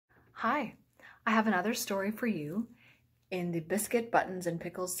Hi, I have another story for you in the Biscuit, Buttons, and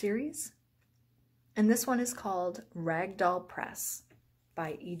Pickles series. And this one is called Ragdoll Press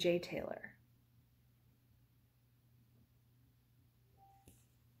by E.J. Taylor.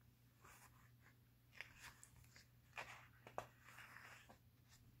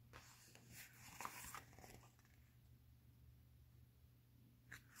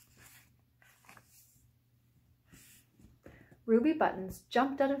 Ruby Buttons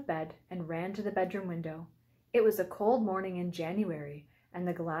jumped out of bed and ran to the bedroom window. It was a cold morning in January, and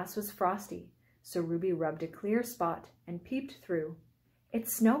the glass was frosty, so Ruby rubbed a clear spot and peeped through.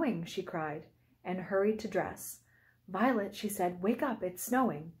 "It's snowing," she cried, and hurried to dress. "Violet," she said, "wake up, it's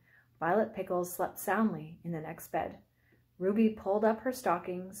snowing." Violet Pickles slept soundly in the next bed. Ruby pulled up her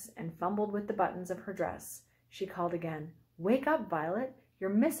stockings and fumbled with the buttons of her dress. She called again, "Wake up, Violet, you're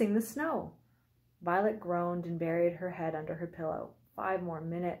missing the snow." Violet groaned and buried her head under her pillow. "5 more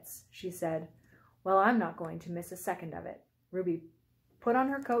minutes," she said. "Well, I'm not going to miss a second of it." Ruby put on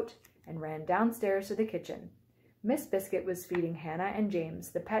her coat and ran downstairs to the kitchen. Miss Biscuit was feeding Hannah and James,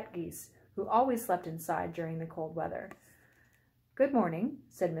 the pet geese, who always slept inside during the cold weather. "Good morning,"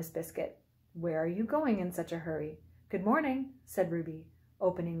 said Miss Biscuit. "Where are you going in such a hurry?" "Good morning," said Ruby,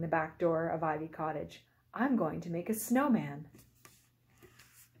 opening the back door of Ivy Cottage. "I'm going to make a snowman."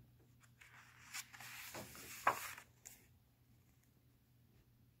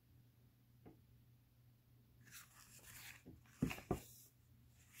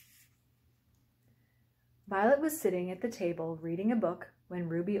 Violet was sitting at the table reading a book when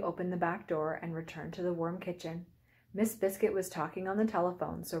Ruby opened the back door and returned to the warm kitchen. Miss Biscuit was talking on the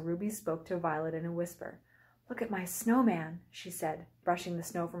telephone, so Ruby spoke to Violet in a whisper. "Look at my snowman," she said, brushing the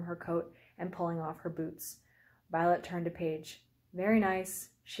snow from her coat and pulling off her boots. Violet turned a page. "Very nice,"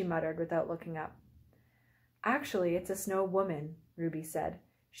 she muttered without looking up. "Actually, it's a snow woman," Ruby said.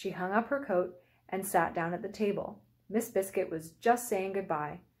 She hung up her coat and sat down at the table. Miss Biscuit was just saying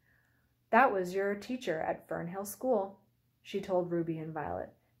goodbye. "That was your teacher at Fernhill School," she told Ruby and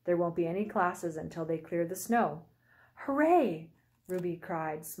Violet. "There won't be any classes until they clear the snow." "Hooray!" Ruby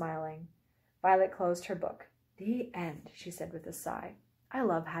cried, smiling. Violet closed her book. "The end," she said with a sigh. "I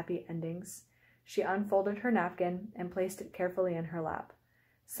love happy endings." She unfolded her napkin and placed it carefully in her lap.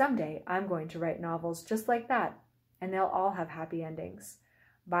 "Someday I'm going to write novels just like that, and they'll all have happy endings."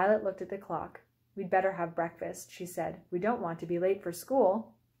 Violet looked at the clock. "We'd better have breakfast," she said. "We don't want to be late for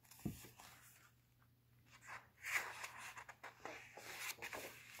school."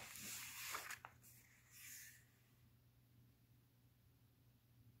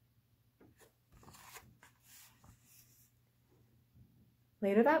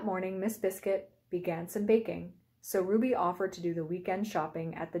 Later that morning, Miss Biscuit began some baking, so Ruby offered to do the weekend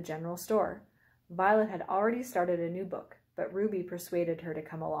shopping at the general store. Violet had already started a new book, but Ruby persuaded her to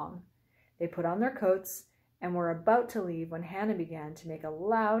come along. They put on their coats and were about to leave when Hannah began to make a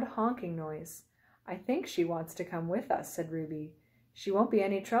loud honking noise. "I think she wants to come with us," said Ruby. "She won't be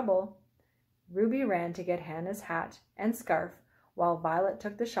any trouble." Ruby ran to get Hannah's hat and scarf, while Violet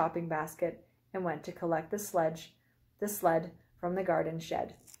took the shopping basket and went to collect the sled from the garden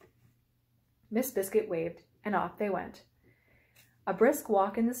shed. Miss Biscuit waved, and off they went. A brisk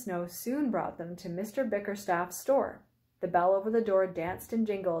walk in the snow soon brought them to Mr. Bickerstaff's store. The bell over the door danced and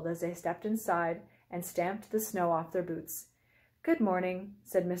jingled as they stepped inside and stamped the snow off their boots. "Good morning,"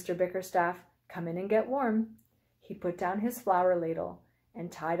 said Mr. Bickerstaff. "Come in and get warm." He put down his flour ladle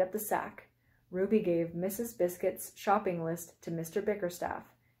and tied up the sack. Ruby gave Mrs. Biscuit's shopping list to Mr.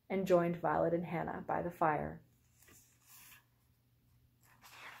 Bickerstaff and joined Violet and Hannah by the fire.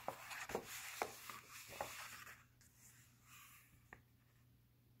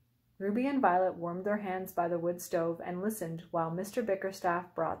 Ruby and Violet warmed their hands by the wood stove and listened while Mr.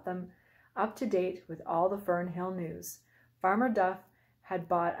 Bickerstaff brought them up to date with all the Fernhill news. Farmer Duff had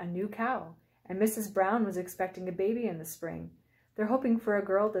bought a new cow, and Mrs. Brown was expecting a baby in the spring. "They're hoping for a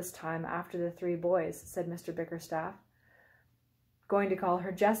girl this time after the 3 boys," said Mr. Bickerstaff. "Going to call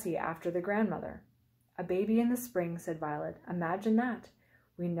her Jessie after the grandmother." "A baby in the spring," said Violet. "Imagine that.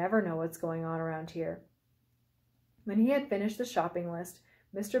 We never know what's going on around here." When he had finished the shopping list,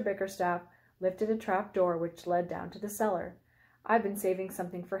 Mr. Bickerstaff lifted a trap door which led down to the cellar. "I've been saving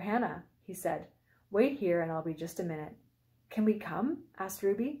something for Hannah," he said. "Wait here and I'll be just a minute." "Can we come?" asked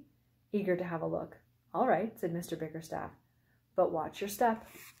Ruby, eager to have a look. "All right," said Mr. Bickerstaff, "but watch your step."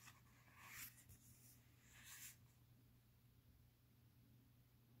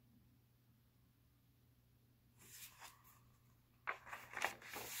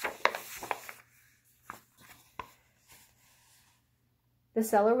 The The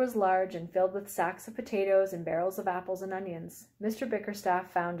cellar was large and filled with sacks of potatoes and barrels of apples and onions. Mr.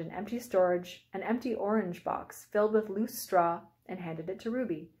 Bickerstaff found an empty orange box filled with loose straw, and handed it to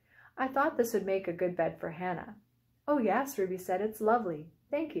Ruby. "I thought this would make a good bed for Hannah." "Oh, yes," Ruby said. "It's lovely.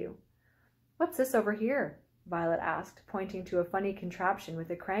 Thank you." "What's this over here?" Violet asked, pointing to a funny contraption with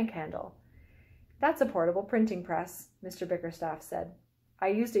a crank handle. "That's a portable printing press," Mr. Bickerstaff said. "I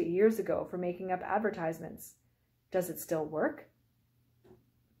used it years ago for making up advertisements." "Does it still work?"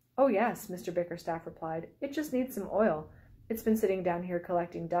 "Oh, yes," Mr. Bickerstaff replied. "It just needs some oil. It's been sitting down here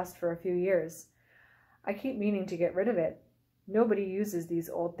collecting dust for a few years. I keep meaning to get rid of it. Nobody uses these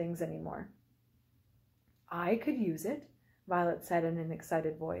old things anymore." "I could use it," Violet said in an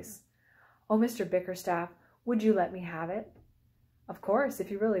excited voice. "Oh, Mr. Bickerstaff, would you let me have it?" "Of course,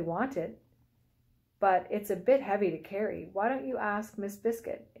 if you really want it. But it's a bit heavy to carry. Why don't you ask Miss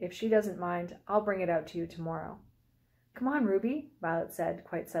Biscuit? If she doesn't mind, I'll bring it out to you tomorrow." "Come on, Ruby," Violet said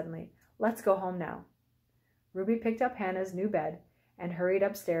quite suddenly. "Let's go home now." Ruby picked up Hannah's new bed and hurried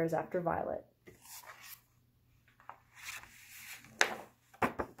upstairs after Violet.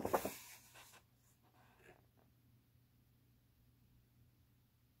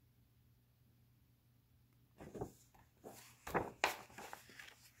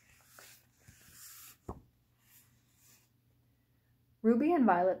 Ruby and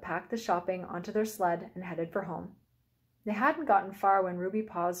Violet packed the shopping onto their sled and headed for home. They hadn't gotten far when Ruby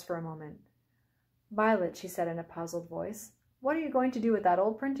paused for a moment. "Violet," she said in a puzzled voice, "what are you going to do with that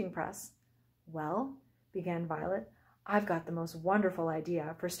old printing press?" "Well," began Violet, "I've got the most wonderful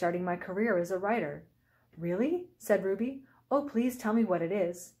idea for starting my career as a writer." "Really?" said Ruby. "Oh, please tell me what it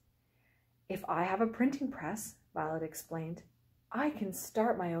is." "If I have a printing press," Violet explained, "I can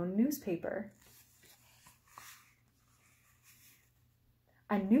start my own newspaper."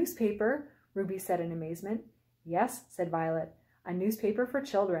 "A newspaper?" Ruby said in amazement. "Yes," said Violet, "a newspaper for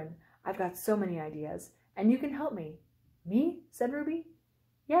children. I've got so many ideas, and you can help me." "Me?" said Ruby.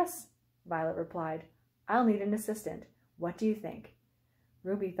 "Yes," Violet replied. "I'll need an assistant. What do you think?"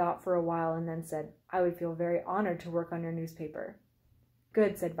 Ruby thought for a while and then said, "I would feel very honored to work on your newspaper."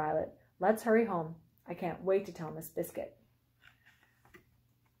 "Good," said Violet. "Let's hurry home. I can't wait to tell Miss Biscuit."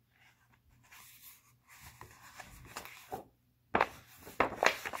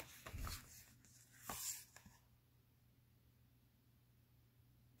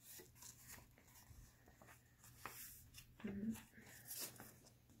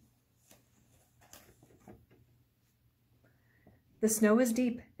 The snow was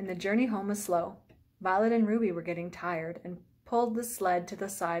deep, and the journey home was slow. Violet and Ruby were getting tired and pulled the sled to the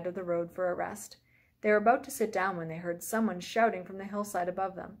side of the road for a rest. They were about to sit down when they heard someone shouting from the hillside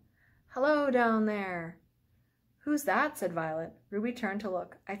above them. "Hello, down there!" "Who's that?" said Violet. Ruby turned to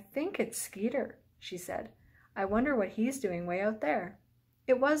look. "I think it's Skeeter," she said. "I wonder what he's doing way out there."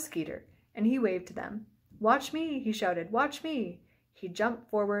 It was Skeeter, and he waved to them. "Watch me!" he shouted. "Watch me!" He jumped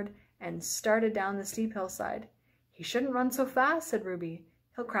forward and started down the steep hillside. "He shouldn't run so fast," said Ruby.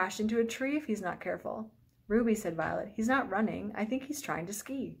 "He'll crash into a tree if he's not careful." "Ruby," said Violet, "he's not running. I think he's trying to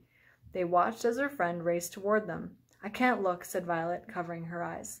ski." They watched as their friend raced toward them. "I can't look," said Violet, covering her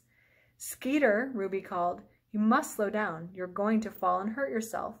eyes. "Skeeter," Ruby called, "you must slow down. You're going to fall and hurt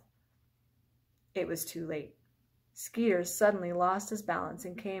yourself." It was too late. Skeeter suddenly lost his balance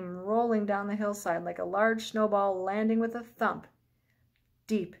and came rolling down the hillside like a large snowball, landing with a thump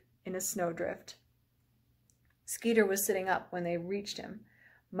deep in a snowdrift. Skeeter was sitting up when they reached him,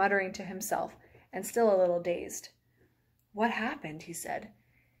 muttering to himself and still a little dazed. "What happened?" he said.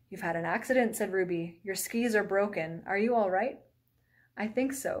 "You've had an accident," said Ruby. "Your skis are broken. Are you all right?" "I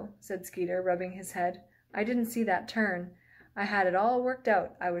think so," said Skeeter, rubbing his head. "I didn't see that turn. I had it all worked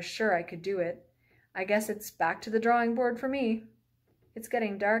out. I was sure I could do it. I guess it's back to the drawing board for me." "It's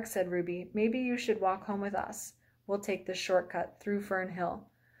getting dark," said Ruby. "Maybe you should walk home with us. We'll take the shortcut through Fern Hill.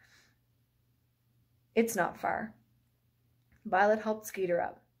 It's not far." Violet helped Skeeter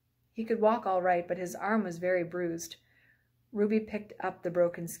up. He could walk all right, but his arm was very bruised. Ruby picked up the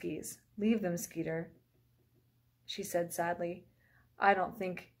broken skis. "Leave them, Skeeter," she said sadly. "I don't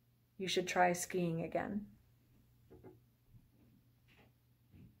think you should try skiing again."